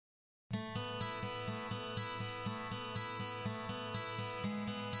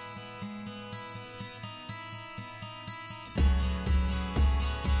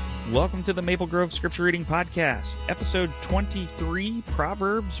Welcome to the Maple Grove Scripture Reading Podcast, episode 23,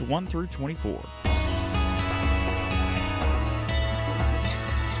 Proverbs 1 through 24.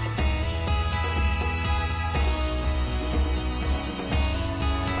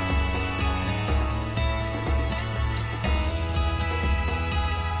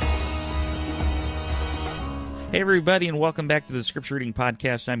 Hey everybody, and welcome back to the Scripture Reading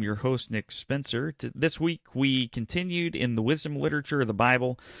Podcast. I'm your host, Nick Spencer. This week we continued in the wisdom literature of the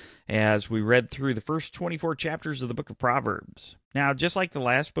Bible as we read through the first 24 chapters of the book of Proverbs. Now, just like the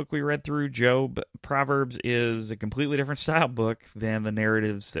last book we read through, Job, Proverbs is a completely different style book than the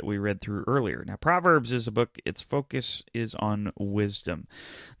narratives that we read through earlier. Now, Proverbs is a book, its focus is on wisdom.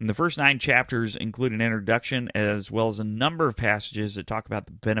 And the first 9 chapters include an introduction as well as a number of passages that talk about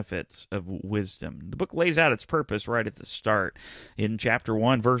the benefits of wisdom. The book lays out its purpose right at the start. In chapter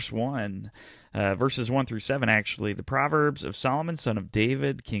 1, verse 1, verses 1 through 7, actually, the Proverbs of Solomon, son of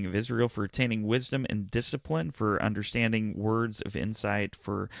David, king of Israel, for attaining wisdom and discipline, for understanding words of insight,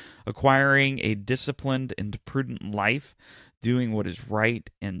 for acquiring a disciplined and prudent life, doing what is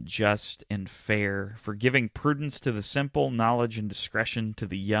right and just and fair, for giving prudence to the simple, knowledge and discretion to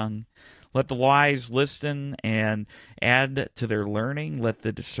the young. Let the wise listen and add to their learning. Let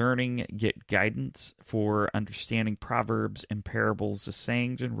the discerning get guidance for understanding proverbs and parables, the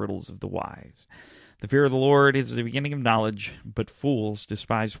sayings and riddles of the wise. The fear of the Lord is the beginning of knowledge, but fools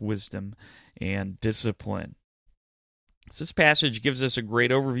despise wisdom and discipline. So this passage gives us a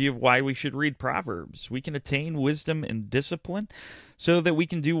great overview of why we should read Proverbs. We can attain wisdom and discipline so that we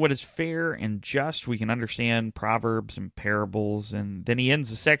can do what is fair and just. We can understand proverbs and parables. And then he ends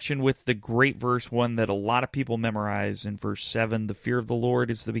the section with the great verse, one that a lot of people memorize in verse 7. The fear of the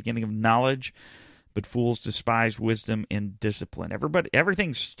Lord is the beginning of knowledge, but fools despise wisdom and discipline.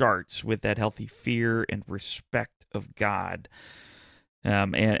 Everything starts with that healthy fear and respect of God.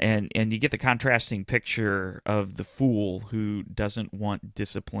 And you get the contrasting picture of the fool who doesn't want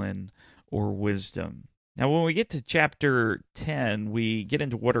discipline or wisdom. Now, when we get to chapter 10, we get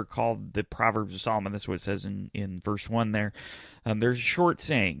into what are called the Proverbs of Solomon. That's what it says in verse 1 there. There's short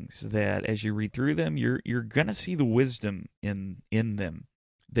sayings that as you read through them, you're going to see the wisdom in them.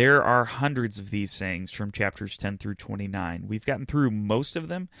 There are hundreds of these sayings from chapters 10 through 29. We've gotten through most of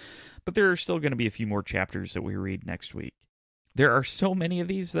them, but there are still going to be a few more chapters that we read next week. There are so many of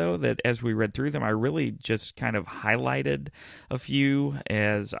these, though, that as we read through them, I really just kind of highlighted a few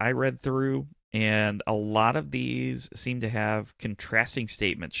as I read through, and a lot of these seem to have contrasting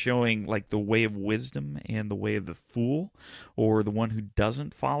statements showing like the way of wisdom and the way of the fool, or the one who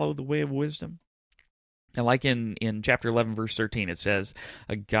doesn't follow the way of wisdom. And like in chapter 11, verse 13, it says,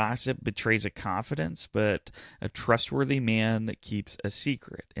 a gossip betrays a confidence, but a trustworthy man keeps a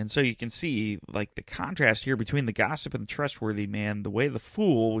secret. And so you can see like the contrast here between the gossip and the trustworthy man, the way of the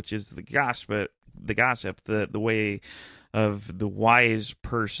fool, which is the gossip, the way of the wise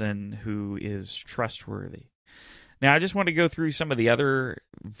person who is trustworthy. Now, I just want to go through some of the other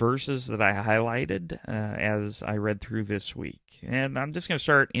verses that I highlighted as I read through this week. And I'm just going to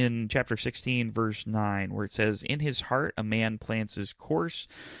start in chapter 16, verse 9, where it says, in his heart a man plans his course,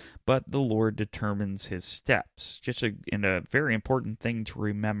 but the Lord determines his steps. Just a very important thing to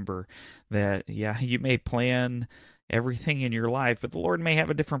remember that, yeah, you may plan everything in your life, but the Lord may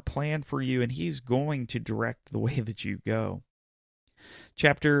have a different plan for you, and he's going to direct the way that you go.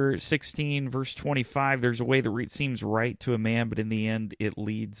 Chapter 16, verse 25, there's a way that seems right to a man, but in the end it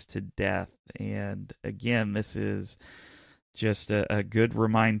leads to death. And again, this is just a good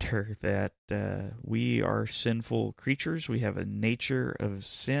reminder that we are sinful creatures. We have a nature of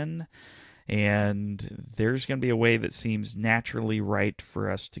sin, and there's going to be a way that seems naturally right for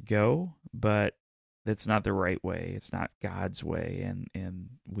us to go, but that's not the right way. It's not God's way, and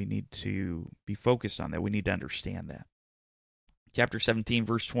we need to be focused on that. We need to understand that. Chapter 17,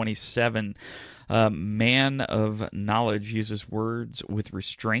 verse 27, man of knowledge uses words with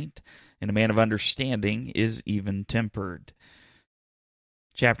restraint, and a man of understanding is even-tempered.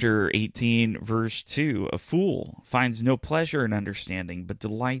 Chapter 18, verse 2, a fool finds no pleasure in understanding, but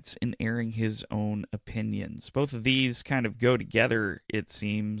delights in airing his own opinions. Both of these kind of go together, it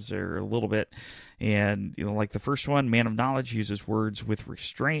seems, or a little bit. And, like the first one, man of knowledge uses words with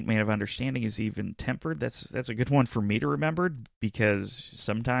restraint. Man of understanding is even-tempered. That's a good one for me to remember, because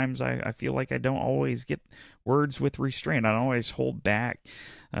sometimes I feel like I don't always get words with restraint. I don't always hold back.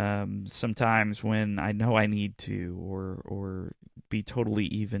 Sometimes when I know I need to, or be totally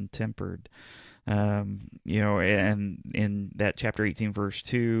even-tempered. And in that chapter 18, verse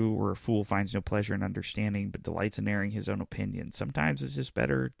 2, where a fool finds no pleasure in understanding, but delights in airing his own opinion. Sometimes it's just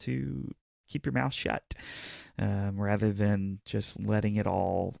better to keep your mouth shut, rather than just letting it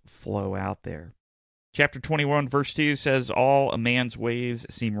all flow out there. Chapter 21, verse 2 says, all a man's ways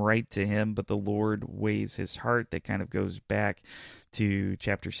seem right to him, but the Lord weighs his heart. That kind of goes back to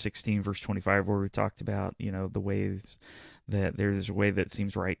chapter 16, verse 25, where we talked about, the ways that there's a way that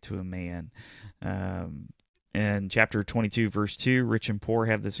seems right to a man. And chapter 22, verse 2, rich and poor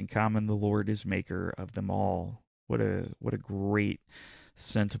have this in common, the Lord is maker of them all. What a great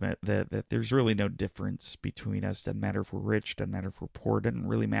sentiment that there's really no difference between us. Doesn't matter if we're rich, doesn't matter if we're poor, doesn't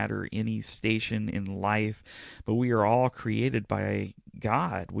really matter any station in life, but we are all created by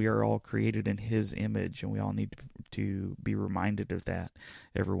God. We are all created in His image, and we all need to be reminded of that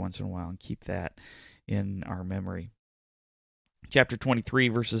every once in a while and keep that in our memory. Chapter 23,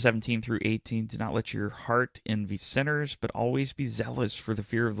 verses 17 through 18, do not let your heart envy sinners, but always be zealous for the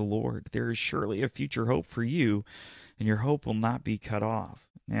fear of the Lord. There is surely a future hope for you, and your hope will not be cut off.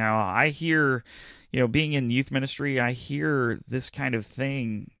 Now, I hear, being in youth ministry, I hear this kind of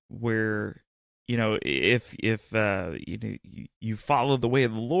thing where, if you follow the way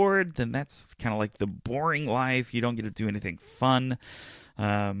of the Lord, then that's kind of like the boring life. You don't get to do anything fun.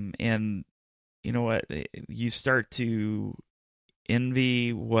 And you know what? You start to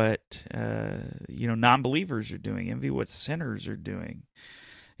envy what non-believers are doing, envy what sinners are doing,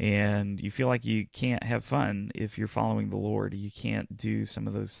 and you feel like you can't have fun if you're following the Lord. You can't do some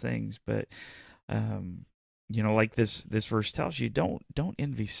of those things, but like this verse tells you, don't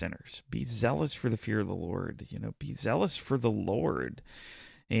envy sinners. Be zealous for the fear of the Lord. Be zealous for the Lord,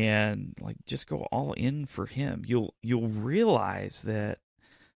 and just go all in for Him. You'll realize that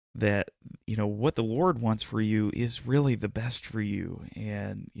what the Lord wants for you is really the best for you.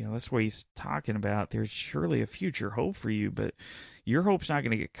 And, that's what He's talking about. There's surely a future hope for you, but your hope's not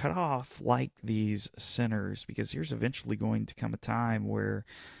going to get cut off like these sinners, because there's eventually going to come a time where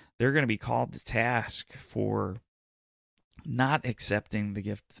they're going to be called to task for not accepting the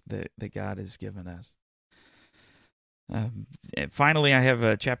gift that God has given us. Finally, I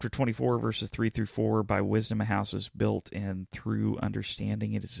have chapter 24, verses 3 through 4. By wisdom a house is built, and through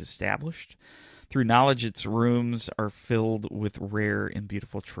understanding it is established. Through knowledge its rooms are filled with rare and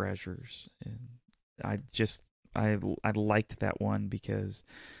beautiful treasures. And I liked that one because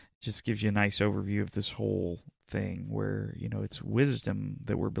it just gives you a nice overview of this whole thing where, it's wisdom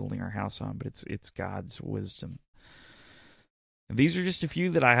that we're building our house on, but it's God's wisdom. These are just a few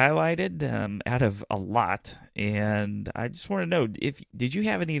that I highlighted out of a lot, and I just want to know, did you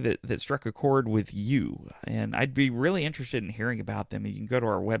have any that struck a chord with you? And I'd be really interested in hearing about them. You can go to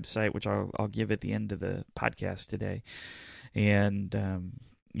our website, which I'll give at the end of the podcast today, and go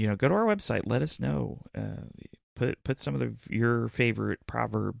to our website. Let us know. Put some of your favorite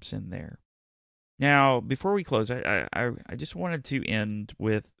proverbs in there. Now, before we close, I just wanted to end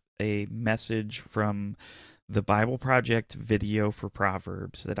with a message from the Bible Project video for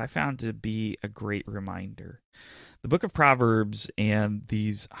Proverbs that I found to be a great reminder. The book of Proverbs and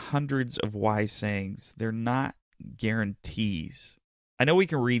these hundreds of wise sayings, they're not guarantees. I know we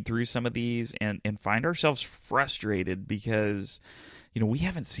can read through some of these and find ourselves frustrated because, we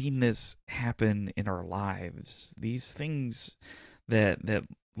haven't seen this happen in our lives. These things that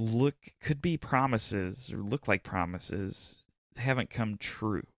could be promises or look like promises haven't come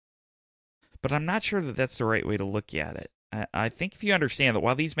true. But I'm not sure that that's the right way to look at it. I think if you understand that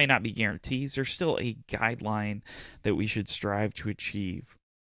while these may not be guarantees, they're still a guideline that we should strive to achieve.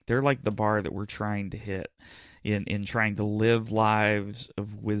 They're like the bar that we're trying to hit in trying to live lives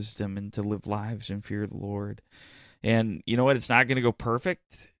of wisdom and to live lives in fear of the Lord. And you know what? It's not going to go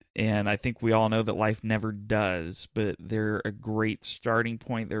perfect. And I think we all know that life never does, but they're a great starting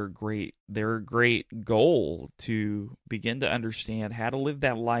point. They're a great goal to begin to understand how to live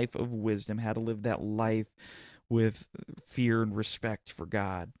that life of wisdom, how to live that life with fear and respect for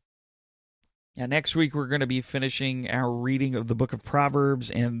God. Now, next week, we're going to be finishing our reading of the book of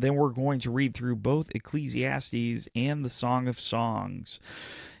Proverbs, and then we're going to read through both Ecclesiastes and the Song of Songs.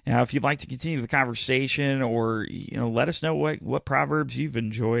 Now, if you'd like to continue the conversation or, let us know what Proverbs you've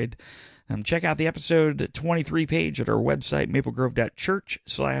enjoyed, check out the episode 23 page at our website,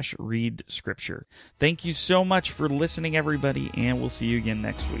 maplegrove.church/read scripture. Thank you so much for listening, everybody, and we'll see you again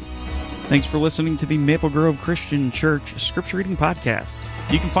next week. Thanks for listening to the Maple Grove Christian Church Scripture Reading Podcast.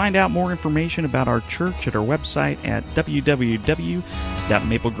 You can find out more information about our church at our website at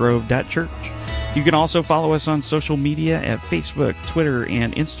www.maplegrove.church. You can also follow us on social media at Facebook, Twitter,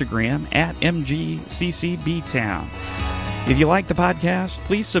 and Instagram at MGCCBtown. If you like the podcast,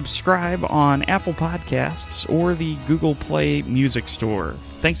 please subscribe on Apple Podcasts or the Google Play Music Store.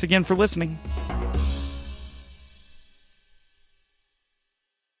 Thanks again for listening.